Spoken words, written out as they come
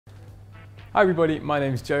Hi everybody, my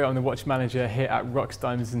name's Joe. I'm the watch manager here at Rocks,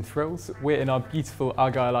 Diamonds and Thrills. We're in our beautiful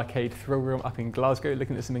Argyle Arcade Thrill Room up in Glasgow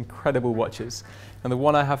looking at some incredible watches. And the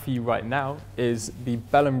one I have for you right now is the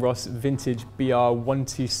Bell & Ross Vintage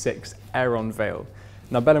BR126 Aeronavale.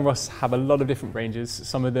 Now Bell & Ross have a lot of different ranges.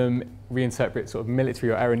 Some of them reinterpret sort of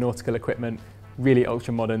military or aeronautical equipment, really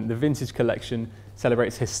ultra modern. The Vintage collection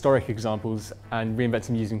celebrates historic examples and reinvents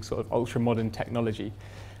them using sort of ultra modern technology.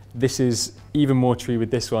 This is even more true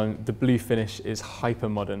with this one. The blue finish is hyper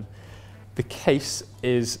modern. The case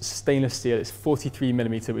is stainless steel. It's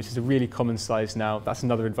 43mm, which is a really common size now. That's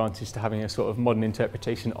another advantage to having a sort of modern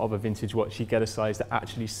interpretation of a vintage watch. You get a size that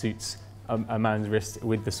actually suits a man's wrist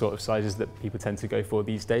with the sort of sizes that people tend to go for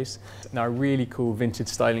these days. Now, a really cool vintage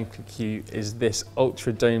styling cue is this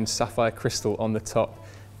ultra domed sapphire crystal on the top.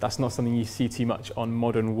 That's not something you see too much on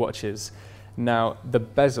modern watches. Now, the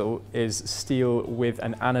bezel is steel with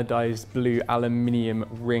an anodized blue aluminium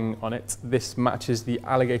ring on it. This matches the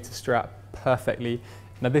alligator strap perfectly.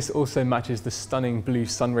 Now, this also matches the stunning blue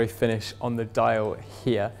sunray finish on the dial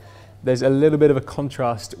here. There's a little bit of a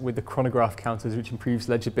contrast with the chronograph counters, which improves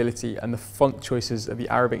legibility, and the font choices of the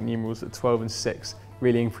Arabic numerals at 12 and 6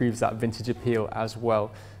 really improves that vintage appeal as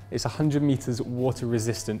well. It's 100 meters water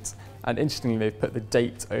resistant, and interestingly they've put the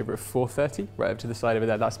date over at 4:30 right up to the side over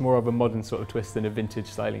there. That's more of a modern sort of twist than a vintage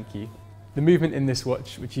styling key. The movement in this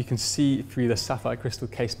watch, which you can see through the sapphire crystal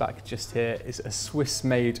case back just here, is a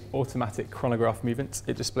Swiss-made automatic chronograph movement.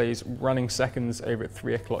 It displays running seconds over at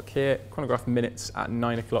 3 o'clock here, chronograph minutes at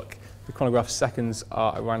 9 o'clock. The chronograph seconds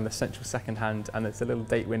are around the central second hand, and there's a little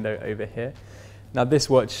date window over here. Now, this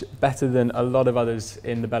watch, better than a lot of others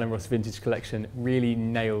in the Bell & Ross Vintage collection, really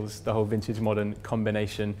nails the whole vintage modern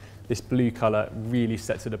combination. This blue colour really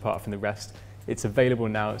sets it apart from the rest. It's available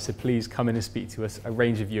now, so please come in and speak to us,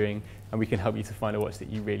 arrange a viewing, and we can help you to find a watch that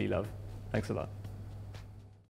you really love. Thanks a lot.